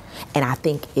is. And I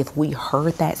think if we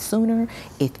heard that sooner,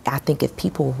 if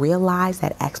people realize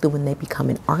that actually when they become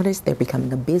an artist, they're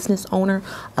becoming a business owner,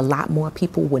 a lot more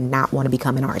people would not want to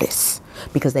become an artist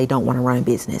because they don't want to run a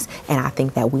business. And I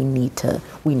think that we need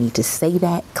to say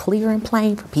that clear and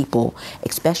plain for people,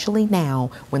 especially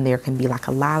now when there can be like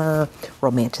a lot of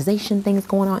romanticization things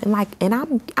going on. And I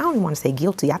don't even want to say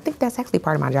guilty. I think that's actually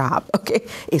part of my job, okay,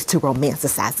 is to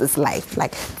romanticize this life.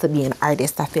 Like, to be an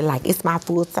artist, I feel like it's my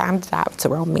full-time job to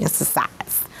romanticize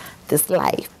this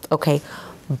life, okay?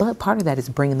 But part of that is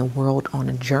bringing the world on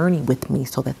a journey with me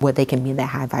so that where they can be in that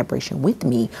high vibration with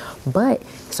me. But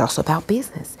it's also about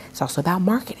business. It's also about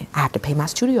marketing. I have to pay my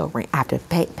studio rent. I have to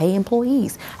pay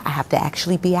employees. I have to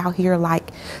actually be out here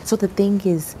like, so the thing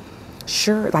is,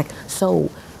 sure, like, so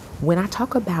when I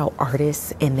talk about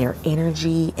artists and their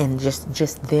energy and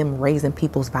just them raising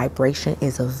people's vibration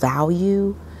is of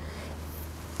value,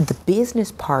 the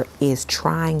business part is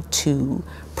trying to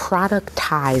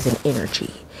productize an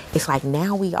energy. It's like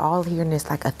now we all here in this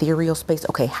like ethereal space.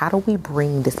 Okay, how do we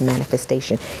bring this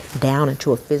manifestation down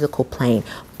into a physical plane,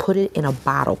 put it in a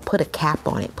bottle, put a cap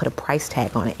on it, put a price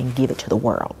tag on it, and give it to the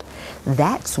world?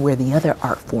 That's where the other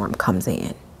art form comes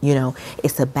in. You know,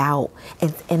 it's about,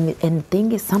 and the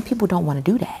thing is, some people don't want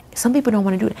to do that. Some people don't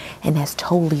want to do it, and that's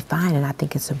totally fine. And I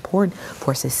think it's important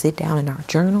for us to sit down in our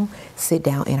journal, sit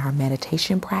down in our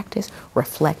meditation practice,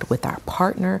 reflect with our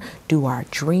partner, do our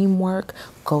dream work,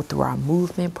 go through our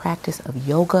movement practice of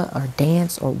yoga or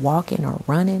dance or walking or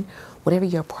running, whatever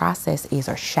your process is,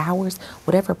 or showers,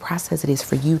 whatever process it is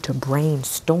for you to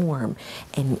brainstorm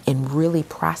and really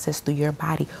process through your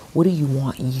body. What do you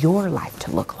want your life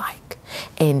to look like?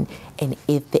 And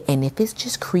if it's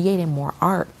just creating more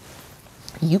art,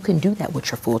 you can do that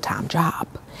with your full-time job.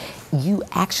 You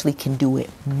actually can do it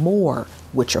more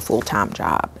with your full-time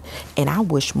job. And I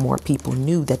wish more people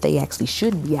knew that they actually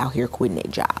shouldn't be out here quitting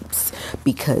their jobs,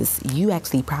 because you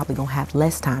actually probably gonna have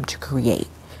less time to create.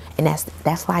 And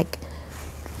that's like,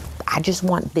 I just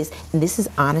want this, and this is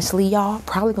honestly, y'all,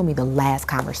 probably gonna be the last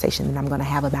conversation that I'm gonna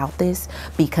have about this,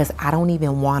 because I don't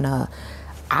even wanna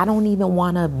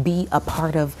be a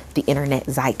part of the internet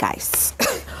zeitgeist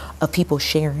of people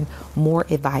sharing more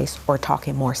advice or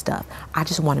talking more stuff. I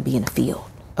just want to be in the field.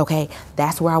 Okay,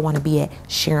 that's where I want to be at,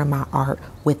 sharing my art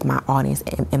with my audience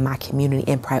and my community,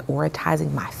 and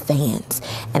prioritizing my fans.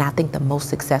 And I think the most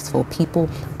successful people,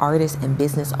 artists and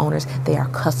business owners, they are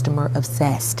customer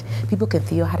obsessed. People can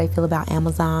feel how they feel about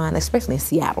Amazon, especially in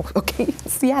Seattle. Okay,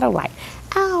 Seattle, like,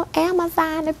 oh,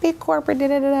 Amazon, a big corporate, da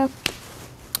da da.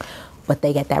 But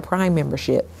they get that Prime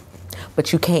membership.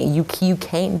 But you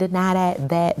can't deny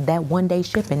that 1 day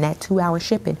shipping, that 2 hour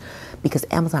shipping, because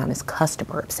Amazon is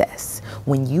customer obsessed.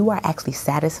 When you are actually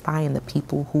satisfying the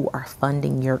people who are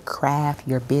funding your craft,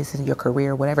 your business, your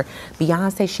career, whatever.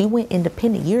 Beyonce, she went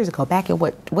independent years ago, back in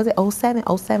what was it, 07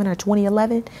 or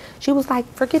 2011? She was like,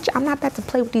 forget you, I'm not about to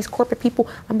play with these corporate people.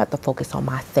 I'm about to focus on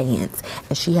my fans.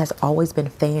 And she has always been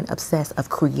fan obsessed of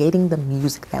creating the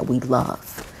music that we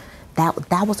love.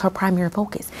 That was her primary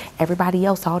focus. Everybody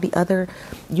else, all the other,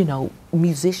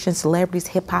 musicians, celebrities,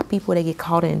 hip hop people, they get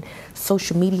caught in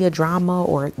social media drama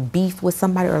or beef with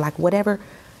somebody or like whatever.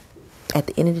 At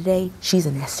the end of the day, she's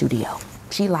in that studio.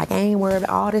 She like, I ain't worried about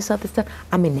all this other stuff.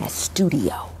 I'm in that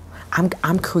studio.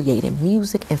 I'm creating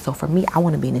music. And so for me, I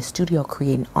want to be in the studio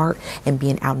creating art and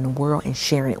being out in the world and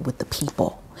sharing it with the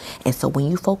people. And so when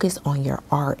you focus on your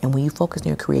art and when you focus on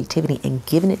your creativity and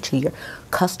giving it to your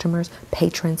customers,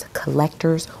 patrons,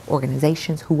 collectors,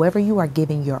 organizations, whoever you are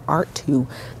giving your art to,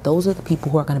 those are the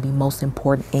people who are going to be most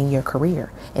important in your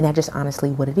career. And that's just honestly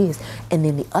what it is. And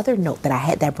then the other note that I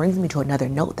had, that brings me to another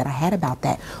note that I had about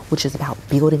that, which is about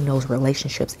building those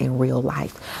relationships in real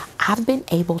life. I've been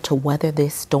able to weather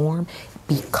this storm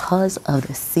because of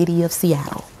the city of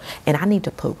Seattle. And I need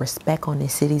to put respect on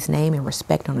this city's name and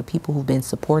respect on the people who've been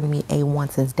supporting me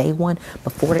A1 since day one,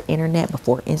 before the internet,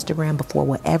 before Instagram, before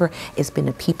whatever. It's been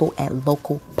the people at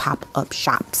local pop-up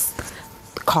shops,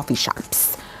 coffee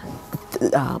shops,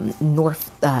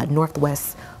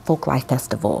 Northwest Folklife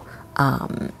Festival,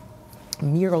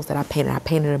 murals that I painted. I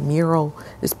painted a mural,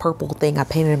 this purple thing, I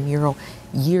painted a mural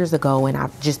years ago, and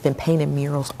I've just been painting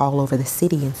murals all over the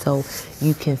city. And so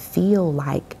you can feel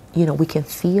like, we can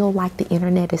feel like the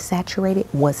internet is saturated.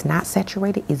 What's not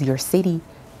saturated is your city,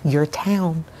 your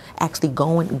town, actually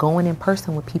going in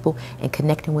person with people and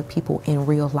connecting with people in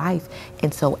real life.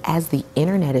 And so as the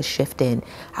internet is shifting,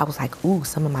 I was like, ooh,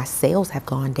 some of my sales have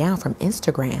gone down from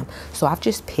Instagram. So I've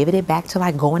just pivoted back to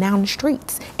like going out in the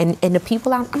streets and the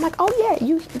people out. I'm like, oh yeah,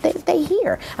 they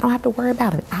here. I don't have to worry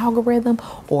about an algorithm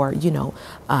or,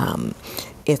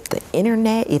 if the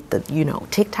internet, if the,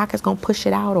 TikTok is going to push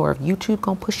it out, or if YouTube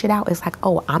going to push it out, it's like,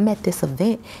 oh, I'm at this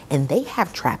event and they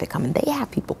have traffic coming, they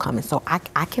have people coming. So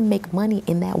I can make money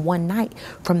in that one night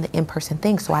from the in-person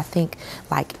thing. So I think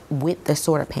like with the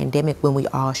sort of pandemic, when we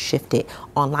all shifted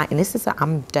online, and this is,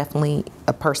 I'm definitely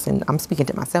a person, I'm speaking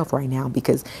to myself right now,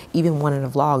 because even one of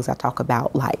the vlogs I talk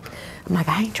about, like, I'm like,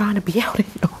 I ain't trying to be out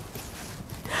anymore.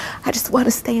 I just want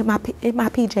to stay in my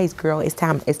PJs, girl. It's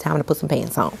time to put some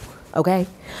pants on. Okay,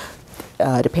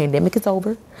 the pandemic is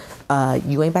over.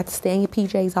 You ain't about to stay in your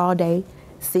PJs all day,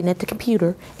 sitting at the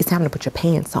computer. It's time to put your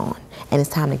pants on, and it's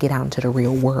time to get out into the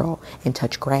real world and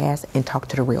touch grass and talk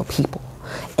to the real people,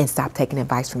 and stop taking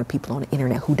advice from the people on the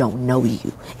internet who don't know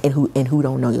you and who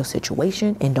don't know your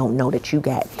situation and don't know that you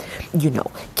got,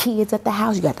 kids at the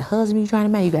house. You got the husband you trying to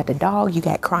marry. You got the dog. You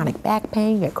got chronic back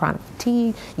pain. You got chronic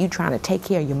fatigue. You trying to take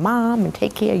care of your mom and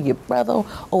take care of your brother.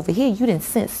 Over here, you didn't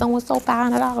send so-and-so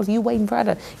 $500. You waiting for her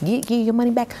to give your money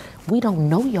back. We don't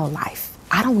know your life.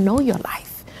 I don't know your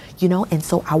life. And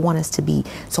so I want us to be,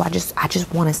 I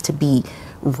just want us to be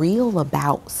real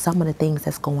about some of the things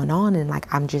that's going on. And like,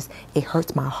 it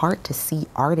hurts my heart to see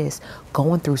artists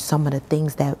going through some of the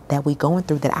things that we going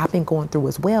through, that I've been going through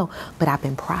as well. But I've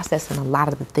been processing a lot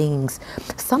of the things,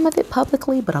 some of it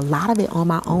publicly, but a lot of it on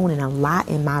my own, and a lot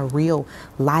in my real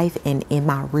life and in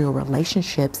my real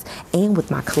relationships and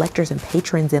with my collectors and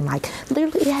patrons. And like,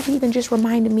 literally, it has even just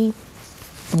reminded me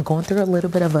I'm going through a little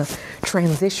bit of a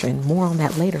transition. More on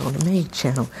that later on the main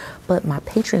channel. But my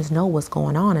patrons know what's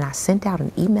going on. And I sent out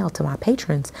an email to my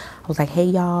patrons. I was like, hey,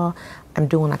 y'all, I'm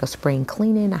doing like a spring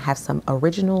cleaning. I have some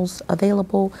originals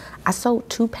available. I sold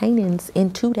 2 paintings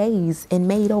in 2 days and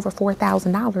made over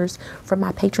 $4,000 from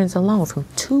my patrons alone, from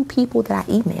 2 people that I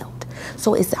emailed.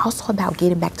 So it's also about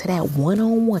getting back to that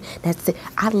one-on-one. That's it.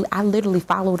 I literally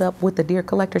followed up with the Dear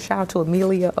Collector. Shout out to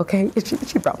Amelia, okay?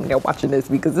 She probably not watching this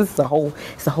because this is a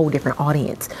whole different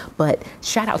audience. But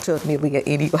shout out to Amelia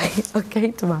anyway,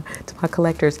 okay, to my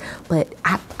collectors. But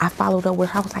I followed up with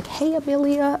her. I was like, hey,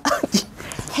 Amelia,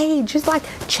 hey, just like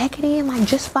checking in, like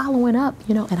just following up,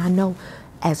 you know. And I know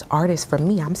as artists, for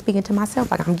me, I'm speaking to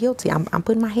myself, like I'm guilty. I'm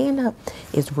putting my hand up.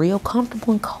 It's real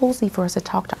comfortable and cozy for us to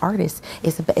talk to artists.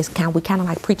 We kind of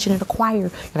like preaching in the choir.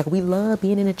 Like, we love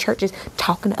being in the churches,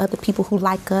 talking to other people who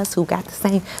like us, who got the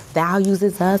same values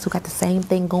as us, who got the same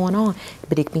thing going on.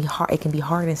 But it can be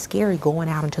hard and scary going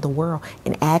out into the world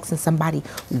and asking somebody,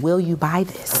 will you buy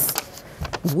this?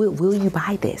 Will you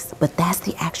buy this? But that's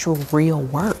the actual real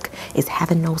work, is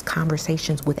having those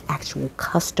conversations with actual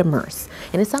customers.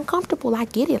 And it's uncomfortable, I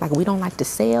get it. Like, we don't like to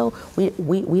sell, we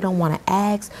don't want to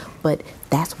ask, but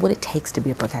that's what it takes to be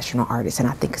a professional artist. And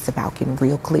I think it's about getting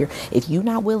real clear. If you're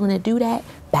not willing to do that,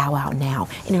 bow out now.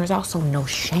 And there's also no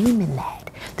shame in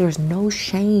that. There's no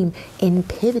shame in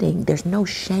pivoting. There's no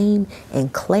shame in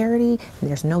clarity. And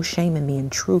there's no shame in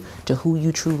being true to who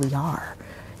you truly are.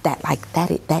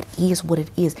 That is what it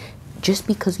is. Just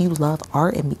because you love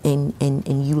art and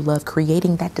you love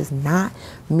creating, that does not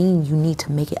mean you need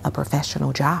to make it a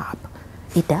professional job.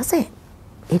 It doesn't.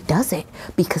 It doesn't.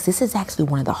 Because this is actually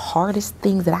one of the hardest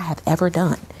things that I have ever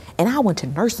done. And I went to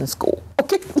nursing school,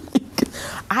 okay?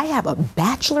 I have a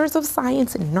bachelor's of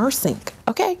science in nursing,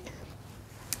 okay?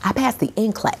 I passed the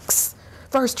NCLEX.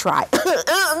 First try.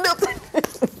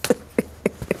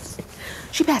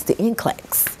 She passed the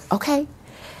NCLEX, okay?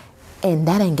 And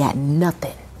that ain't got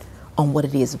nothing on what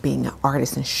it is being an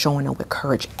artist and showing up with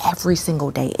courage every single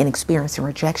day and experiencing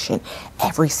rejection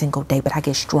every single day. But I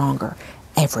get stronger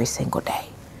every single day.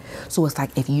 So it's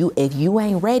like, if you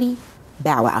ain't ready,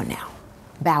 bow out now.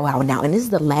 Bow out now. And this is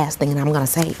the last thing that I'm gonna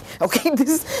say. Okay,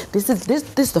 this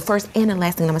is the first and the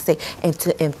last thing I'm gonna say. And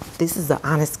this is an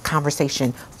honest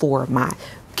conversation for my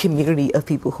community of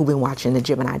people who've been watching the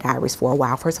Gemini Diaries for a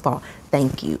while. First of all,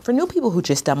 thank you. For new people who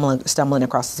just stumbling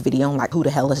across this video and like, who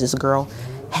the hell is this girl?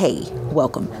 Hey,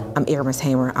 welcome. I'm Aramis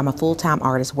Hamer. I'm a full-time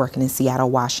artist working in Seattle,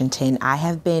 Washington. I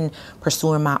have been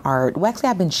pursuing my art. Well, actually,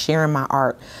 I've been sharing my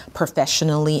art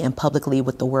professionally and publicly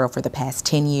with the world for the past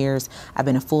 10 years. I've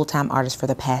been a full-time artist for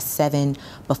the past 7.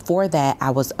 Before that, I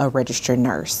was a registered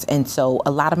nurse. And so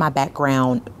a lot of my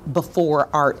background before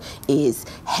art is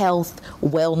health,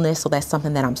 wellness. So that's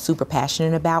something that I'm super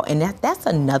passionate about. And that's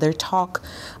another talk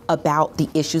about the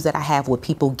issues that I have with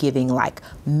people giving like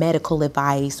medical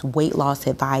advice, weight loss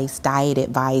advice, diet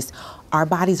advice. Our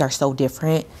bodies are so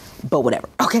different, but whatever,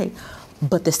 okay?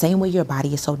 But the same way your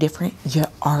body is so different, your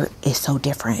art is so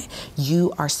different.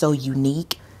 You are so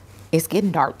unique. It's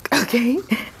getting dark, okay?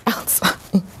 Outside.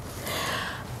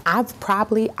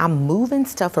 I'm moving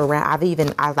stuff around.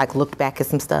 I like looked back at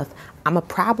some stuff. I'm gonna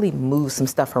probably move some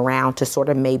stuff around to sort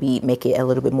of maybe make it a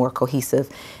little bit more cohesive.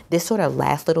 This sort of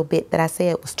last little bit that I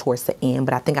said was towards the end,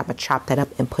 but I think I'm gonna chop that up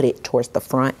and put it towards the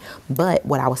front. But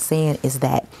what I was saying is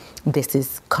that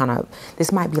this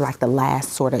might be like the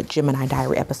last sort of Gemini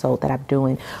Diary episode that I'm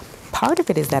doing. Part of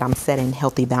it is that I'm setting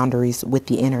healthy boundaries with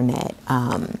the internet.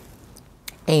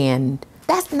 And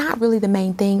that's not really the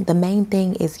main thing. The main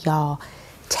thing is, y'all,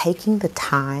 taking the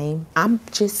time. I'm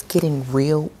just getting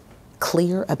real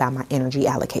clear about my energy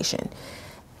allocation,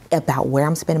 about where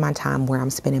I'm spending my time, where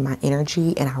I'm spending my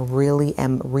energy, and I really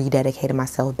am rededicating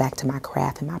myself back to my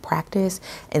craft and my practice.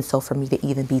 And so for me to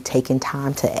even be taking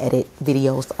time to edit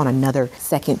videos on another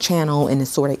second channel, and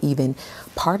it's sort of even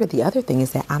part of the other thing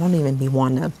is that I don't even be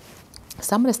wanting to.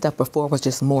 Some of the stuff before was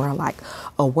just more like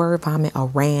a word vomit, a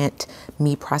rant,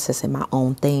 me processing my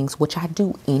own things, which I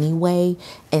do anyway.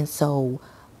 And so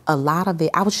a lot of it,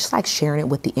 I was just like sharing it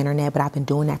with the internet, but I've been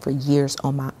doing that for years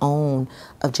on my own,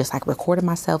 of just like recording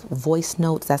myself, voice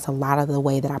notes. That's a lot of the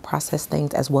way that I process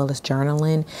things, as well as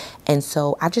journaling. And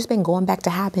so I've just been going back to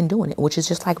how I've been doing it, which is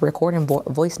just like recording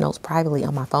voice notes privately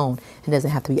on my phone. It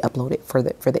doesn't have to be uploaded for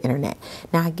the internet.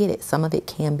 Now I get it. Some of it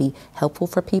can be helpful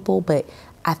for people, but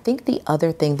I think the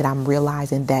other thing that I'm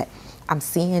realizing that I'm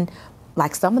seeing,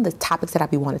 like some of the topics that I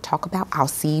be wanting to talk about, I'll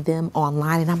see them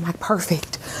online and I'm like,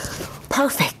 perfect.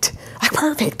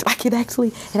 Like it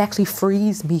actually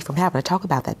frees me from having to talk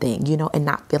about that thing, you know, and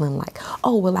not feeling like,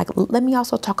 oh, well, like, let me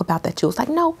also talk about that too. It's like,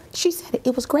 no, she said it.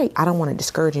 It was great. I don't want to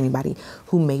discourage anybody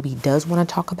who maybe does want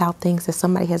to talk about things that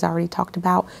somebody has already talked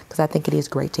about, because I think it is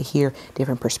great to hear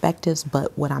different perspectives.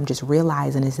 But what I'm just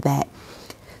realizing is that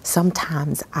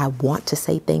sometimes I want to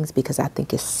say things because I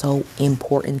think it's so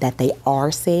important that they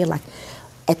are said. Like,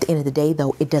 at the end of the day,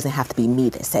 though, it doesn't have to be me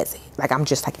that says it. Like, I'm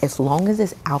just like, as long as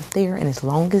it's out there and as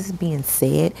long as it's being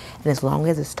said and as long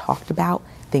as it's talked about,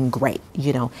 then great,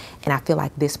 you know. And I feel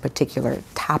like this particular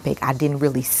topic, I didn't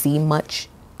really see much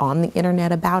on the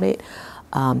internet about it,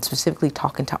 specifically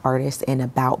talking to artists and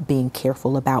about being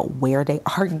careful about where they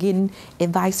are getting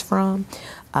advice from.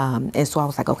 And so I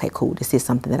was like, okay, cool. This is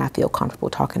something that I feel comfortable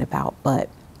talking about. But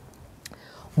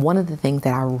one of the things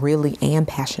that I really am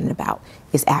passionate about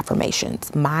is affirmations.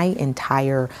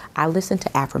 I listen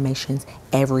to affirmations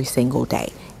every single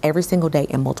day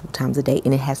and multiple times a day.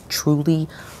 And it has truly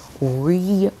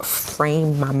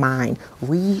reframed my mind,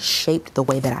 reshaped the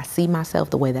way that I see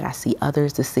myself, the way that I see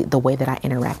others, the way that I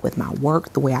interact with my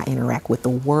work, the way I interact with the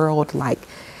world. Like,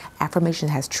 affirmation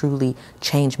has truly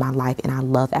changed my life, and I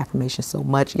love affirmation so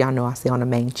much. Y'all know I say on the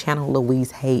main channel,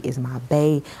 Louise Hay is my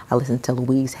bae. I listen to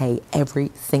Louise Hay every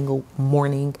single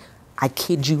morning. I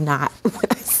kid you not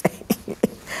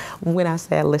when I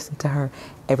say I listen to her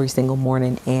every single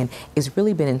morning. And it's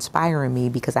really been inspiring me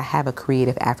because I have a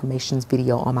creative affirmations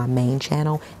video on my main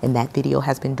channel, and that video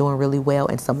has been doing really well.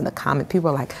 And some of the people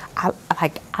are like,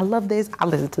 I love this. I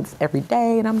listen to this every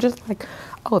day. And I'm just like,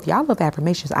 oh, if y'all love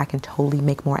affirmations, I can totally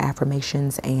make more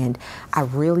affirmations. And I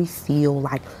really feel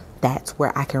like that's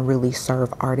where I can really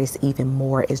serve artists even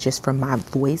more, is just from my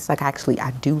voice. Like, actually, I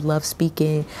do love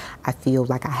speaking. I feel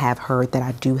like I have heard that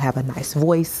I do have a nice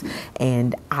voice,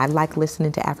 and I like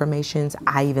listening to affirmations.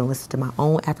 I even listen to my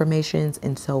own affirmations.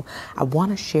 And so I want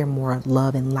to share more of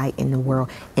love and light in the world,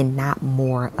 and not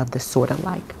more of the sort of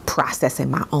like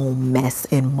processing my own mess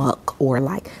and muck, or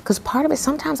like, because part of it,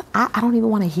 sometimes I don't even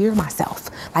want to hear myself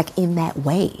like in that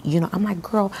way. You know, I'm like,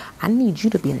 girl, I need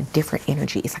you to be in a different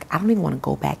energy. It's like, I don't even want to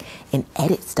go back and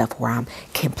edit stuff where I'm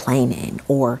complaining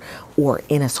or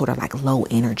in a sort of like low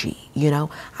energy. You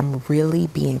know, I'm really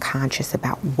being conscious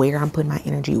about where I'm putting my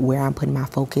energy, where I'm putting my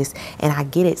focus. And I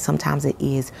get it. Sometimes it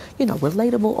is, you know,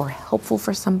 relatable or helpful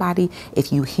for somebody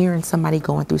if you hearing somebody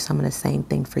going through some of the same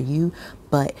thing for you.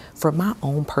 But for my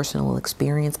own personal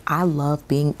experience, I love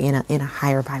being in a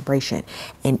higher vibration.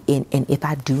 And if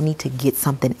I do need to get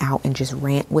something out and just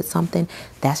rant with something,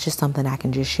 that's just something I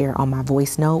can just share on my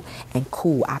voice note. And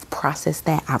cool, I've processed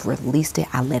that, I've released it,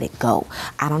 I let it go.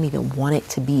 I don't even want it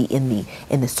to be in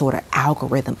the sort of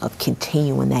algorithm of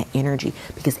continuing that energy,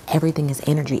 because everything is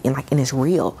energy, and it's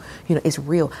real. You know, it's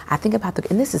real. I think about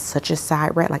and this is such a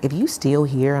side rant. Like, if you still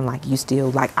here and like you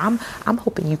still like, I'm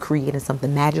hoping you creating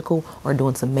something magical or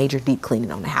doing some major deep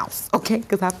cleaning on the house, okay?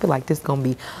 Because I feel like this is gonna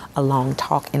be a long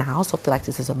talk, and I also feel like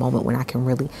this is a moment when I can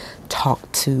really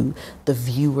talk to the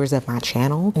viewers of my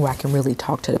channel, where I can really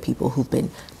talk to the people who've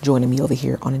been joining me over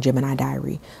here on a Gemini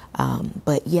Diary.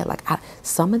 But yeah, like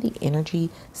some of the energy,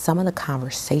 some of the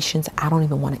conversations, I don't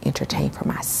even want to entertain for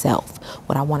myself.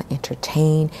 What I want to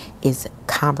entertain is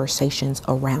conversations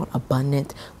around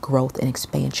abundance, growth, and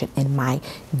expansion, and my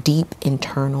deep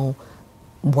internal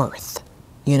worth.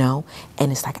 You know,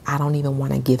 and it's like, I don't even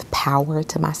want to give power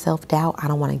to my self-doubt. I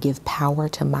don't want to give power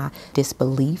to my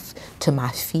disbelief, to my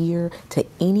fear, to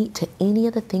any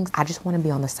of the things. I just want to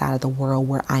be on the side of the world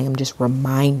where I am just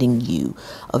reminding you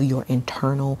of your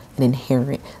internal and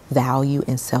inherent value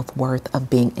and self-worth of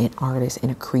being an artist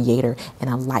and a creator and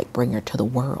a light bringer to the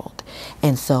world.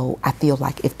 And so I feel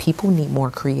like if people need more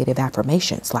creative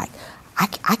affirmations, like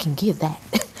I can give that.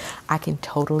 I can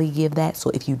totally give that.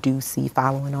 So if you do see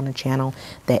following on the channel,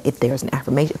 that if there's a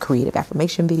creative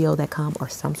affirmation video that come, or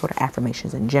some sort of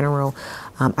affirmations in general,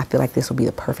 I feel like this will be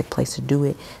the perfect place to do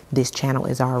it. This channel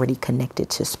is already connected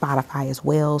to Spotify as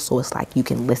well. So it's like you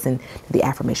can listen to the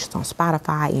affirmations on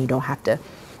Spotify, and you don't have to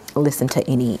listen to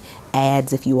any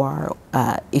ads if you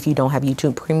don't have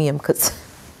YouTube Premium, because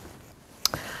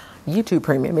YouTube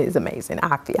Premium is amazing.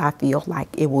 I feel like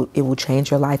it will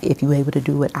change your life if you're able to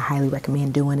do it. I highly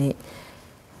recommend doing it.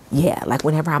 yeah, like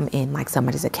whenever I'm in like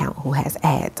somebody's account who has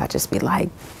ads, I just be like,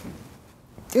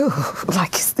 ew,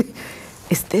 like,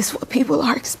 is this what people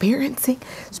are experiencing?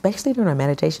 Especially during a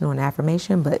meditation or an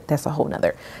affirmation, but that's a whole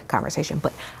nother conversation.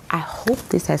 But I hope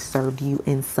this has served you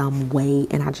in some way.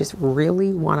 And I just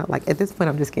really want to, like, at this point,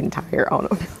 I'm just getting tired. I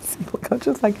don't know. I'm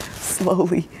just like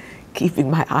slowly keeping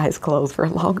my eyes closed for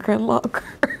longer and longer.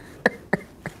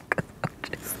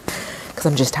 Because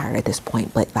I'm just tired at this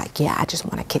point. But like, yeah, I just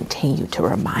want to continue to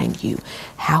remind you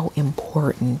how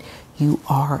important you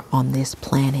are on this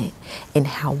planet, and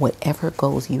how whatever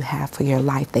goals you have for your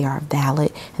life, they are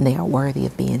valid and they are worthy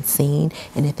of being seen.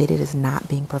 And if it is not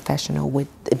being professional with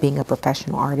being a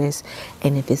professional artist,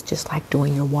 and if it's just like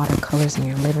doing your watercolors in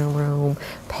your living room,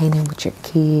 painting with your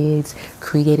kids,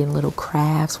 creating little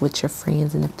crafts with your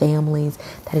friends and the families,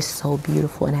 that is so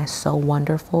beautiful and that's so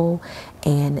wonderful.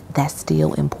 And that's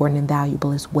still important and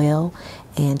valuable as well.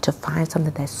 And to find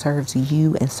something that serves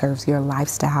you and serves your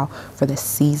lifestyle for the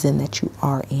season that you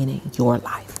are in your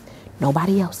life.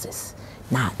 Nobody else's.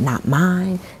 Not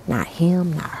mine, not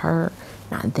him, not her,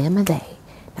 not them or they,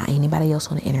 not anybody else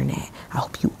on the internet. I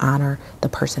hope you honor the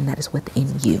person that is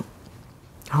within you.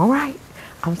 All right.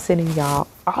 I'm sending y'all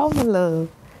all my love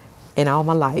and all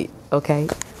my light. Okay.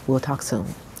 We'll talk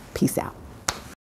soon. Peace out.